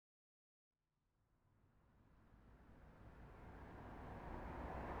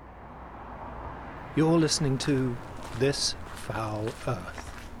You're listening to This Foul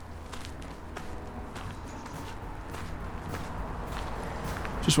Earth.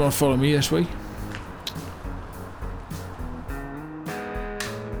 Just want to follow me this way.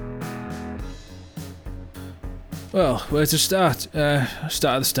 Well, where to start? Start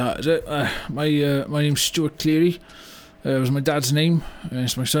at the start, is it? My name's Stuart Cleary. It was my dad's name.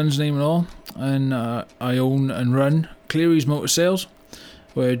 It's my son's name and all. And I own and run Cleary's Motor Sales.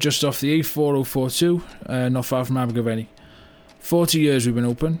 We're just off the A4042, not far from Abergavenny. 40 years we've been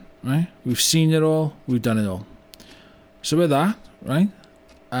open, right? We've seen it all, we've done it all. So with that, right,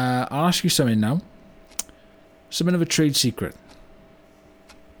 I'll ask you something now. Something of a trade secret.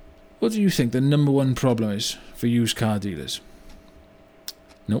 What do you think the number one problem is for used car dealers?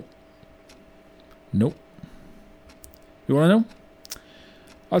 Nope. You want to know?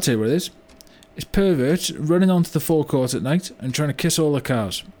 I'll tell you what it is. It's perverts running onto the forecourt at night and trying to kiss all the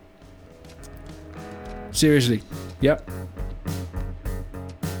cars. Seriously. Yep.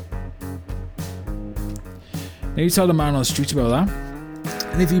 Now you tell the man on the street about that,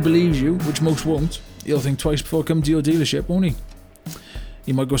 and if he believes you, which most won't, he'll think twice before coming to your dealership, won't he?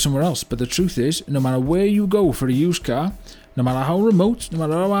 He might go somewhere else, but the truth is, no matter where you go for a used car, no matter how remote, no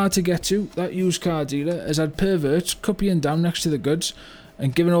matter how hard to get to, that used car dealer has had perverts cupping down next to the goods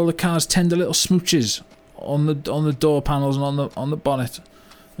and giving all the cars tender little smooches on the door panels and on the bonnet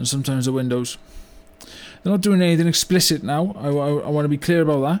and sometimes the windows. They're not doing anything explicit now. I want to be clear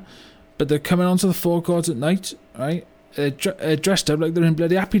about that. But they're coming onto the forecourt at night, right? They're dressed up like they're in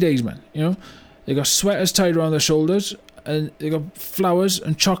bloody Happy Days, man. You know, they got sweaters tied around their shoulders and they got flowers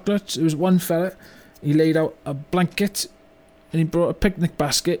and chocolates. There was one fella. He laid out a blanket. And he brought a picnic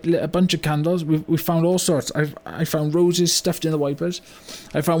basket, lit a bunch of candles. We found all sorts. I found roses stuffed in the wipers.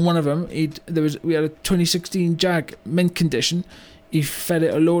 I found one of them. We had a 2016 Jag, mint condition. He fed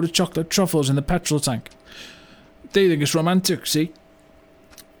it a load of chocolate truffles in the petrol tank. They think it's romantic, see?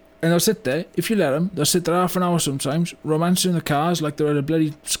 And they'll sit there, if you let them, they'll sit there half an hour sometimes, romancing the cars like they're at a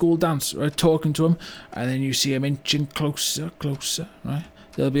bloody school dance, right? Talking to them, and then you see them inching closer, right?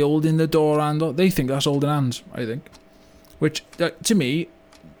 They'll be holding the door handle. They think that's holding hands, I think. Which, to me,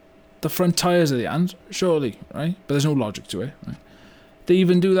 the front tyres are the hands, surely, right? But there's no logic to it, right? They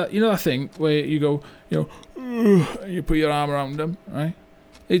even do that, you know that thing where you go, you put your arm around them, right?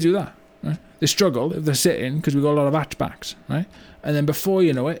 They do that, right? They struggle if they're sitting because we've got a lot of hatchbacks, right? And then before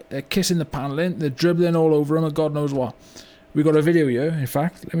you know it, they're kissing the panelling, they're dribbling all over them and God knows what. We got a video here, in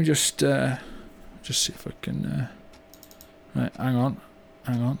fact. Let me just see if I can... right, hang on.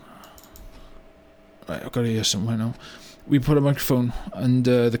 Right, I've got to hear somewhere now. We put a microphone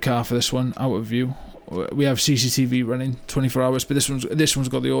under the car for this one, out of view. We have CCTV running 24 hours, but this one's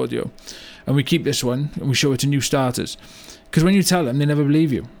got the audio. And we keep this one, and we show it to new starters. Because when you tell them, they never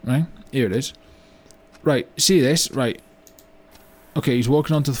believe you, right? Here it is. Right, see this? Right. Okay, he's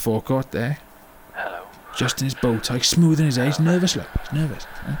walking onto the forecourt there. Hello. Just in his bow tie, smoothing his hair. He's nervous, look. He's nervous.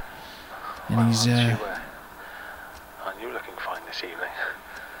 Right? And well, he's... aren't you looking fine this evening?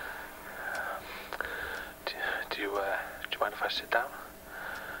 Do you mind if I sit down?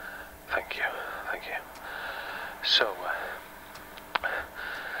 Thank you. So,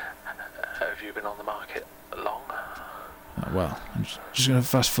 have you been on the market long? Well, I'm just going to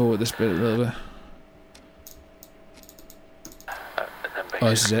fast forward this bit a little bit. Oh,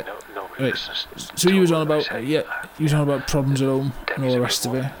 this is it. Right. So he was on about problems at home and all the rest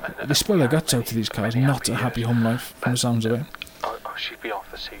of it. They spoil their guts out to these cars, not a happy home life from the sounds of it. Oh, she'd be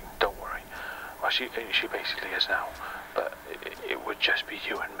off the scene, don't worry. Well, she basically is now, but it would just be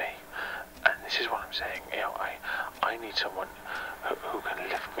you and me. And this is what I'm saying, I need someone who can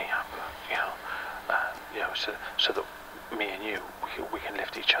lift me up, so that me and you, we can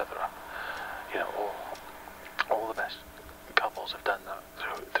lift each other up. All the best couples have done that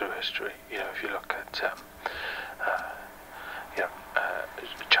through history. If you look at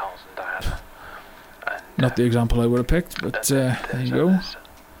Charles and Diana. And, not the example I would have picked, but there you go.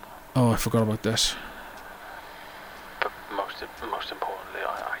 Oh, I forgot about this. But most importantly,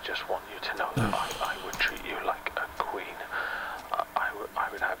 I just want you to know that I would treat you like a queen. I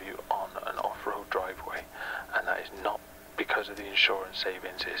would have you on an off-road driveway, and that is not because of the insurance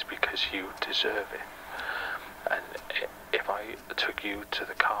savings, it's because you deserve it. And if I took you to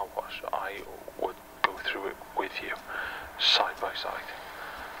the car wash, I would go through it with you, side by side.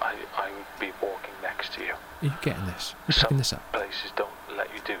 I would be walking next to you. Are you getting this? You're picking this up? Some places don't let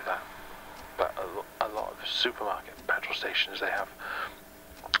you do that, but a lot of supermarket petrol stations, they have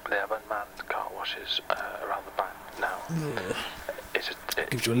unmanned car washes around the back now.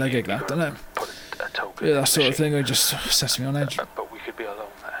 Gives you a leg ache, that, doesn't it? Put a token Yeah, that sort of thing. It just sets me on edge. But we could be alone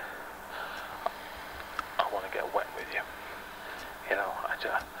there.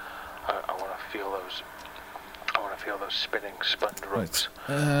 ropes,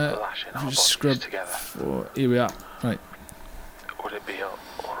 Right. lashing our Just bodies scrub. together. Here we are. Right. Would it be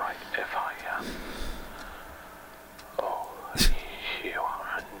alright if I, Oh, you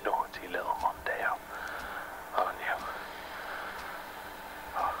are a naughty little Mondeo, aren't you?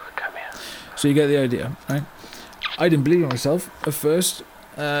 Oh, come here. So you get the idea, right? I didn't believe in myself at first.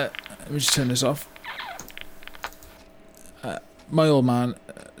 Let me just turn this off. My old man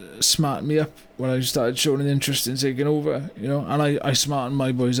smartened me up when I started showing an interest in taking over, you know, and I smartened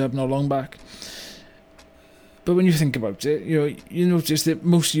my boys up not long back. But when you think about it, you know, you notice that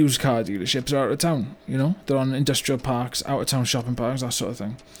most used car dealerships are out of town, you know, they're on industrial parks, out of town shopping parks, that sort of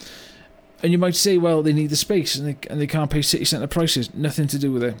thing. And you might say, well, they need the space and they can't pay city centre prices. Nothing to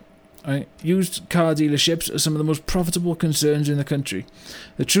do with it. Right? Used car dealerships are some of the most profitable concerns in the country.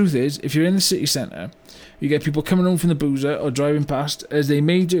 The truth is, if you're in the city centre, you get people coming home from the boozer or driving past, as they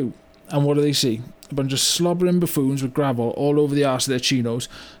may do, and what do they see? A bunch of slobbering buffoons with gravel all over the arse of their chinos.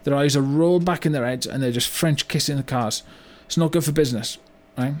 Their eyes are rolled back in their heads and they're just French kissing the cars. It's not good for business,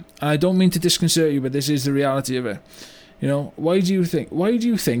 right? And I don't mean to disconcert you, but this is the reality of it. You know, why do you think,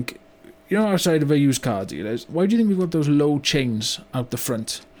 you know, outside of a used car dealers, why do you think we've got those low chains out the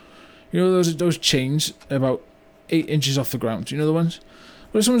front? You know, those chains about 8 inches off the ground. You know the ones?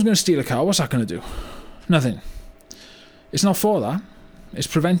 Well, if someone's going to steal a car, what's that going to do? Nothing. It's not for that. It's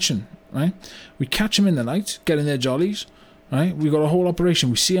prevention, right? We catch them in the night, get in their jollies, right? We've got a whole operation.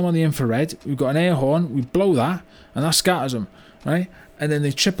 We see them on the infrared. We've got an air horn. We blow that, and that scatters them, right? And then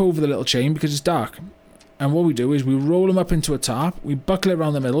they trip over the little chain because it's dark. And what we do is we roll them up into a tarp. We buckle it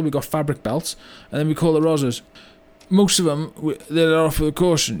around the middle. We've got fabric belts, and then we call the rozzers. Most of them, they're off with a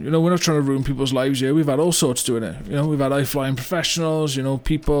caution. You know, we're not trying to ruin people's lives here. We've had all sorts doing it. You know, we've had high-flying professionals, you know,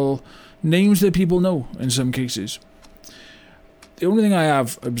 people, names that people know in some cases. The only thing I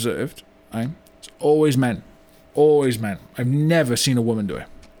have observed, right, it's always men. Always men. I've never seen a woman do it.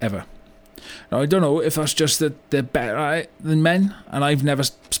 Ever. Now, I don't know if that's just that they're better at it than men, and I've never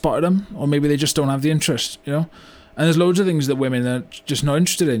spotted them, or maybe they just don't have the interest, you know? And there's loads of things that women are just not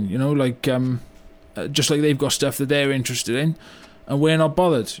interested in, you know, like, just like they've got stuff that they're interested in, and we're not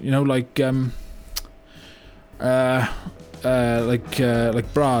bothered, you know, like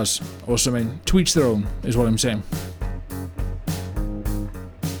bras or something. To each their own is what I'm saying.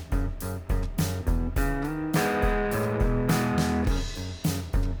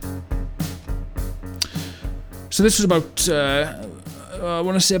 So this was about, I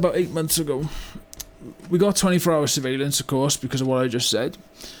want to say about 8 months ago. We got 24-hour surveillance, of course, because of what I just said.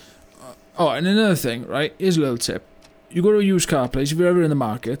 Oh, and another thing, right? Here's a little tip. You go to a used car place, if you're ever in the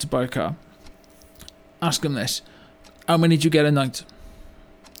market to buy a car, ask them this. How many do you get a night?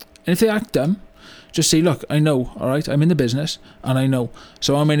 And if they act dumb, just say, look, I know, alright? I'm in the business, and I know.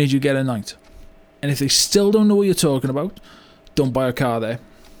 So how many do you get a night? And if they still don't know what you're talking about, don't buy a car there.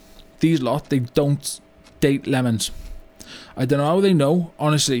 These lot, they don't date lemons. I don't know how they know,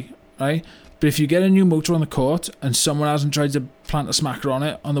 honestly, right? But if you get a new motor on the court and someone hasn't tried to plant a smacker on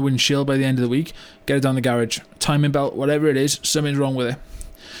it on the windshield by the end of the week, get it down the garage. Timing belt, whatever it is, something's wrong with it.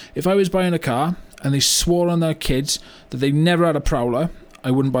 If I was buying a car and they swore on their kids that they never had a Prowler, I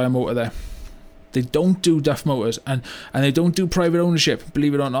wouldn't buy a motor there. They don't do Duff Motors, and they don't do private ownership,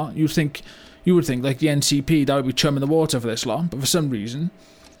 believe it or not. You would think like the NCP, that would be chum in the water for this lot, but for some reason,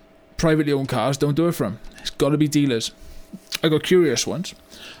 privately owned cars don't do it for them. It's got to be dealers. I got curious once.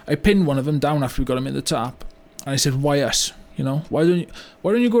 I pinned one of them down after we got him in the tap, and I said, why us? You know, why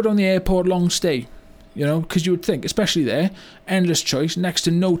don't you go down the airport long stay? You know, because you would think, especially there, endless choice, next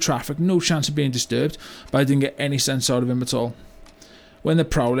to no traffic, no chance of being disturbed, but I didn't get any sense out of him at all. When they're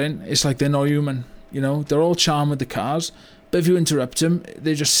prowling, it's like they're not human. You know, they're all charmed with the cars, but if you interrupt them,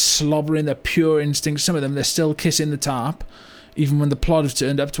 they're just slobbering their pure instincts. Some of them, they're still kissing the tarp, even when the plod have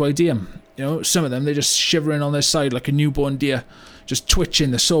turned up to ID them. You know, some of them, they're just shivering on their side like a newborn deer, just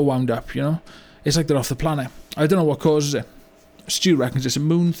twitching, they're so wound up, you know. It's like they're off the planet. I don't know what causes it. Stu reckons it's a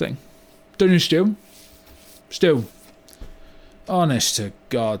moon thing. Don't you, Stu? Stu. Honest to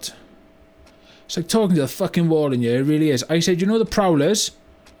God. It's like talking to the fucking wall in here, it really is. I said, you know the Prowlers?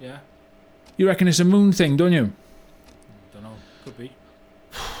 Yeah. You reckon it's a moon thing, don't you? Don't know. Could be.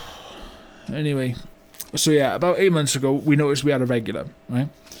 Anyway. So yeah, about 8 months ago, we noticed we had a regular, right?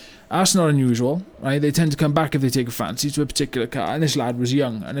 That's not unusual, right? They tend to come back if they take a fancy to a particular car, and this lad was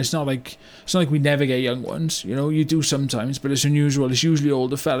young, and it's not like we never get young ones, you know. You do sometimes, but it's unusual. It's usually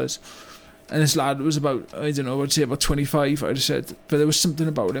older fellas. And this lad was about, I don't know, I'd say about 25, I'd have said, but there was something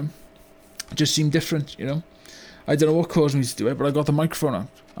about him. It just seemed different, you know. I don't know what caused me to do it, but I got the microphone out,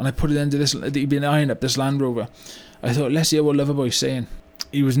 and I put it into this, he'd been eyeing up this Land Rover. I thought, let's hear what Loverboy's saying.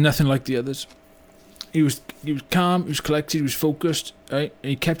 He was nothing like the others. He was calm, he was collected, he was focused, right? And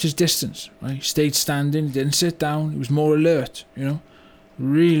he kept his distance, right? He stayed standing, he didn't sit down, he was more alert, you know?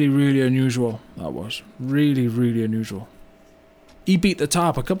 Really, really unusual, that was. Really, really unusual. He beat the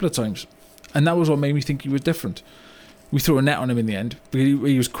tarp a couple of times, and that was what made me think he was different. We threw a net on him in the end, but he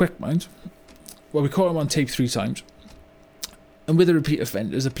was quick, mind. Well, we caught him on tape 3 times. And with a repeat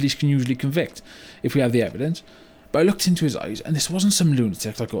offenders, the police can usually convict if we have the evidence. But I looked into his eyes, and this wasn't some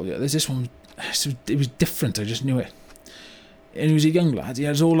lunatic like all the others. This one, it was different, I just knew it. And he was a young lad, he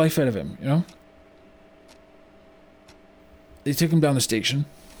had his whole life ahead of him, you know? They took him down the station.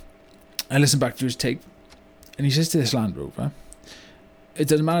 I listened back to his tape, and he says to this Land Rover, "It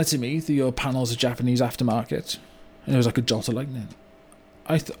doesn't matter to me that your panels are Japanese aftermarket." And it was like a jolt of lightning.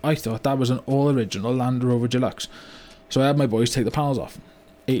 I thought that was an all-original Land Rover Deluxe. So I had my boys take the panels off.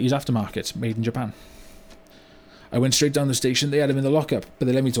 80s aftermarket, made in Japan. I went straight down the station. They had him in the lockup, but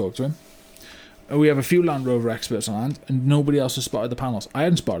they let me talk to him. We have a few Land Rover experts on hand, and nobody else has spotted the panels. I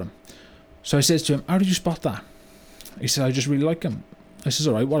hadn't spotted them. So I says to him, "How did you spot that?" He said, "I just really like them." I says,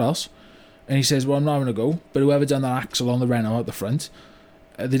 "Alright, what else?" And he says, "Well, I'm not having a go, but whoever done that axle on the Renault at the front,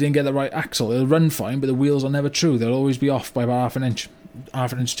 they didn't get the right axle. They'll run fine, but the wheels are never true. They'll always be off by about half an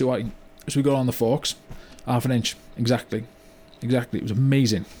inch too high." So we got on the forks, half an inch, exactly. It was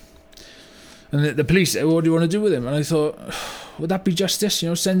amazing. And the police said, "What do you want to do with him?" And I thought, would that be justice? You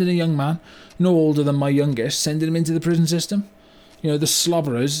know, sending a young man, no older than my youngest, sending him into the prison system? You know, the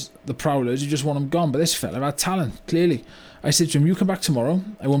slobberers, the prowlers, you just want him gone. But this fella had talent, clearly. I said to him, "You come back tomorrow,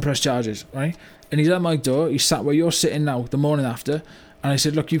 I won't press charges," right? And he's at my door, he sat where you're sitting now, the morning after, and I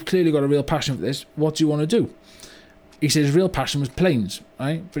said, "Look, you've clearly got a real passion for this. What do you want to do?" He said his real passion was planes,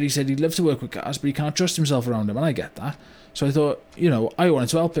 right? But he said he'd love to work with cars, but he can't trust himself around them, and I get that. So I thought, you know, I wanted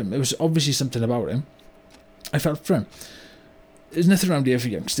to help him. There was obviously something about him. I felt for him. There's nothing around here for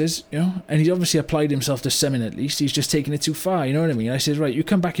youngsters, you know, and he's obviously applied himself to something at least. He's just taking it too far, you know what I mean? I said, "Right, you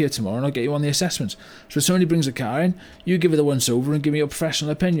come back here tomorrow and I'll get you on the assessments." So if somebody brings a car in, you give it the once over and give me your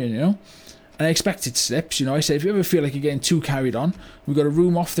professional opinion, you know? And I expected slips, you know. I said, if you ever feel like you're getting too carried on, we've got a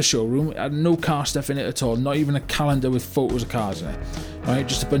room off the showroom, had no car stuff in it at all, not even a calendar with photos of cars in it, right?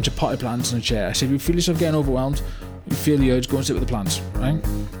 Just a bunch of potted plants and a chair. I said, if you feel yourself getting overwhelmed, you feel the urge, go and sit with the plants, right?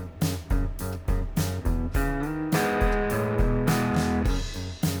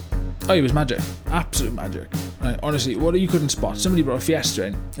 Oh, it was magic. Absolute magic. Right, honestly, what you couldn't spot. Somebody brought a Fiesta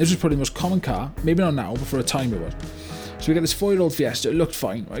in. This was probably the most common car, maybe not now, but for a time it was. So we got this 4-year-old Fiesta, it looked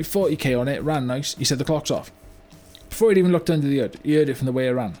fine, right? 40k on it, ran nice. He said the clock's off. Before he'd even looked under the hood, he heard it from the way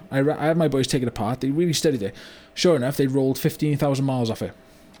it ran. I had my boys take it apart, they really studied it. Sure enough, they rolled 15,000 miles off it.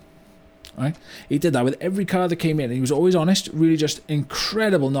 Right? He did that with every car that came in, and he was always honest, really just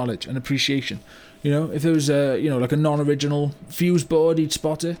incredible knowledge and appreciation. You know, if there was like a non-original fuse board, he'd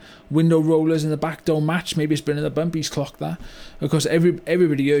spot it. Window rollers in the back don't match, maybe it's been in the bump, he's clocked that. Of course,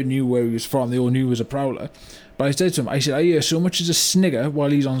 everybody here knew where he was from, they all knew he was a prowler. But I said to him, I hear so much as a snigger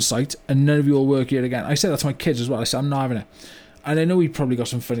while he's on site, and none of you will work here again. I said that to my kids as well. I said, I'm not having it. And I know he probably got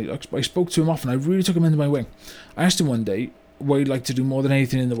some funny looks, but I spoke to him often. I really took him into my wing. I asked him one day what he'd like to do more than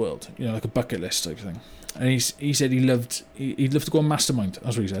anything in the world, you know, like a bucket list type of thing. And he said he'd love to go on Mastermind.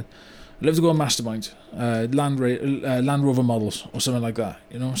 That's what he said. I'd love to go on Mastermind, Land Rover models or something like that,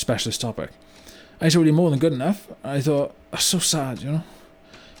 you know, specialist topic. I said, well, you're more than good enough. I thought, that's so sad, you know.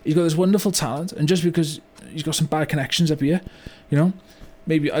 He's got this wonderful talent, and just because he's got some bad connections up here, you know,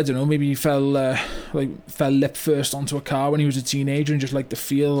 maybe, I don't know, maybe he fell lip first onto a car when he was a teenager and just liked the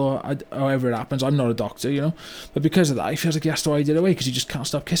feel, or however it happens. I'm not a doctor, you know, but because of that, he feels like he has to hide it away because he just can't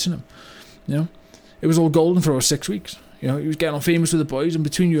stop kissing him, you know. It was all golden for about 6 weeks. You know, he was getting on famous with the boys, and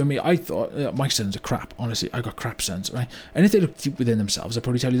between you and me, I thought, my sons are crap, honestly. I got crap sons, right? And if they look deep within themselves, I'd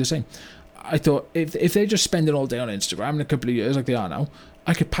probably tell you the same. I thought, if they're just spending all day on Instagram in a couple of years like they are now,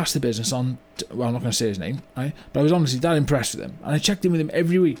 I could pass the business on well, I'm not going to say his name, right? But I was honestly that impressed with him. And I checked in with him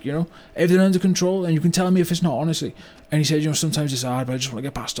every week, you know. Everything under control, and you can tell me if it's not, honestly. And he said, you know, sometimes it's hard, but I just want to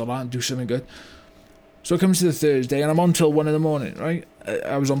get past all that and do something good. So it comes to the Thursday, and I'm on till 1 in the morning, right?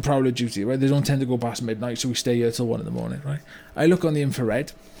 I was on prowler duty, right? They don't tend to go past midnight, so we stay here till 1 in the morning, right? I look on the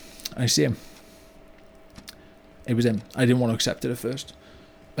infrared, I see him. It was him. I didn't want to accept it at first.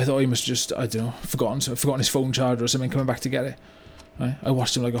 I thought he must just, I don't know, forgotten his phone charger or something, coming back to get it. Right? I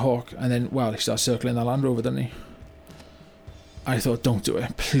watched him like a hawk, and then, well, he starts circling the Land Rover, didn't he? I thought, don't do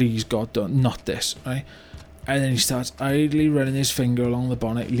it. Please, God, don't. Not this, right? And then he starts idly running his finger along the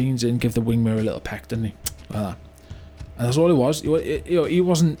bonnet, leans in, give the wing mirror a little peck, didn't he? Like that. And that's all it was. He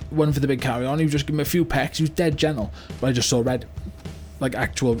wasn't one for the big carry-on. He was just giving me a few pecks. He was dead gentle. But I just saw red. Like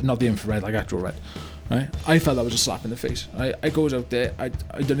actual, not the infrared, like actual red. Right? I felt that was a slap in the face. I goes out there, I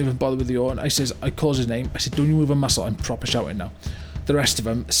don't even bother with the horn. I calls his name. I said, don't you move a muscle, I'm proper shouting now. The rest of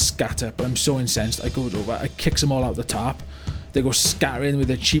them scatter, but I'm so incensed. I goes over, I kicks them all out the tarp. They go scattering with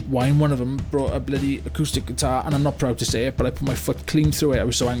their cheap wine. One of them brought a bloody acoustic guitar, and I'm not proud to say it, but I put my foot clean through it. I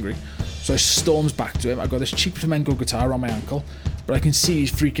was so angry. So I storms back to him. I got this cheap flamenco guitar on my ankle, but I can see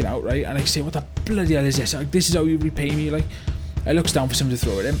he's freaking out, right? And I say, what the bloody hell is this? Like, this is how you repay me, like. I looks down for something to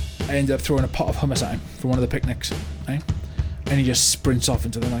throw at him. I ended up throwing a pot of hummus at him from one of the picnics, right? And he just sprints off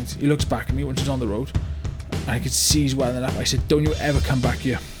into the night. He looks back at me once he's on the road, and I could see he's welling up. I said, don't you ever come back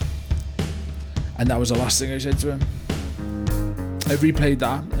here. And that was the last thing I said to him. I've replayed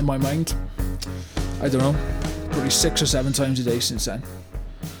that in my mind, I don't know, probably 6 or 7 times a day since then.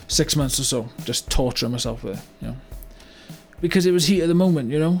 6 months or so, just torturing myself with it, you know. Because it was heat of the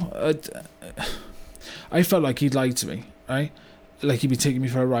moment, you know. I felt like he'd lied to me, right? Like he'd be taking me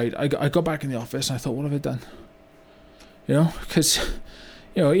for a ride. I got back in the office and I thought, what have I done? You know, because,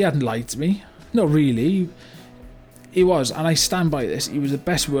 you know, he hadn't lied to me. Not really. He was, and I stand by this, he was the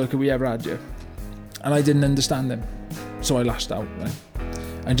best worker we ever had here. And I didn't understand him. So I lashed out, right?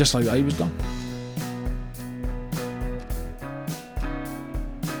 And just like that, he was gone.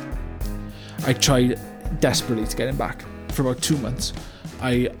 I tried desperately to get him back for about 2 months.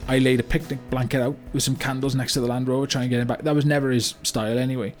 I laid a picnic blanket out with some candles next to the Land Rover, trying to get him back. That was never his style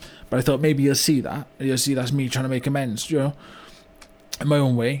anyway. But I thought maybe he'll see that. He'll see that's me trying to make amends, you know, in my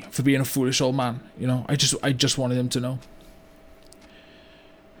own way, for being a foolish old man. You know, I just wanted him to know.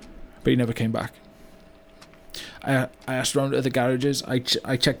 But he never came back. I asked around at the garages. I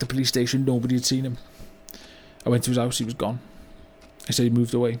checked the police station. Nobody had seen him. I went to his house. He was gone. I said he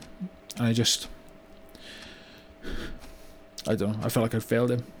moved away. And I don't know. I felt like I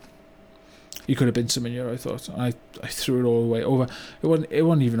failed him. He could have been something here, I thought. And I threw it all away. Over. It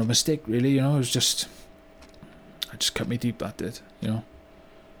wasn't even a mistake, really. You know, it was just. I just cut me deep. That did. You know,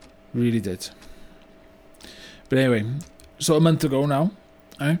 really did. But anyway, so a month ago now,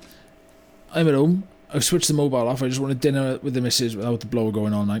 I'm at home. I've switched the mobile off. I just wanted dinner with the missus without the blower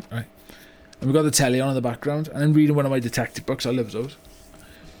going all night, right? And we've got the telly on in the background, and I'm reading one of my detective books. I love those.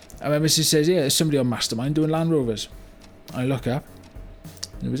 And my missus says, yeah, there's somebody on Mastermind doing Land Rovers. I look up,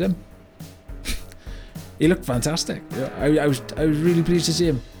 and it was him. He looked fantastic. You know, I was really pleased to see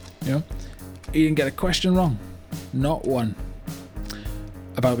him. You know, he didn't get a question wrong, not one.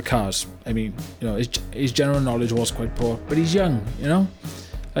 About the cars. I mean, you know, his general knowledge was quite poor, but he's young. You know.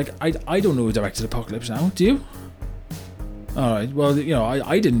 Like, I don't know who directed Apocalypse Now, do you? Alright, well, you know,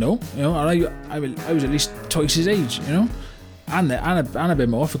 I didn't know, you know, and I was at least twice his age, you know, and a bit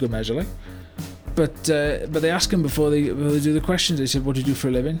more for good measure, like. But they asked him before they do the questions, they said, what do you do for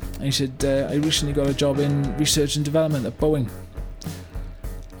a living? And he said, I recently got a job in research and development at Boeing.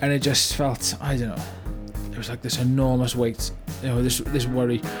 And it just felt, I don't know, it was like this enormous weight, you know, this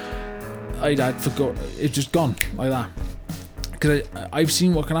worry I'd had it's just gone, like that. Because I've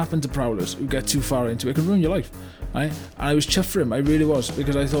seen what can happen to prowlers who get too far into it. It can ruin your life, right? And I was chuffed for him, I really was,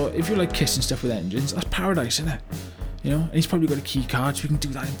 because I thought, if you like kissing stuff with engines, that's paradise, isn't it? You know, and he's probably got a key card, so you can do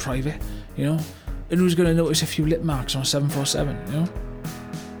that in private, you know? And who's going to notice a few lip marks on a 747, you know?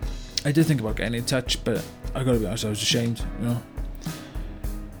 I did think about getting in touch, but I gotta be honest, I was ashamed, you know?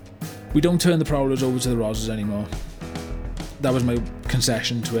 We don't turn the prowlers over to the Rosses anymore. That was my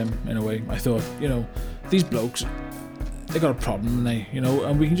concession to him, in a way. I thought, you know, these blokes, they got a problem, you know,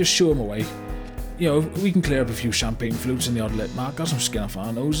 and we can just show them away. You know, we can clear up a few champagne flutes and the odd lip mark. Got some skin off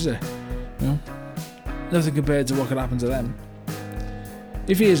our noses there, you know. Nothing compared to what could happen to them.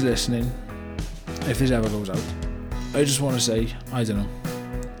 If he is listening, if this ever goes out, I just want to say, I don't know.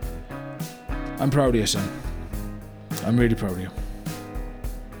 I'm proud of you, son. I'm really proud of you.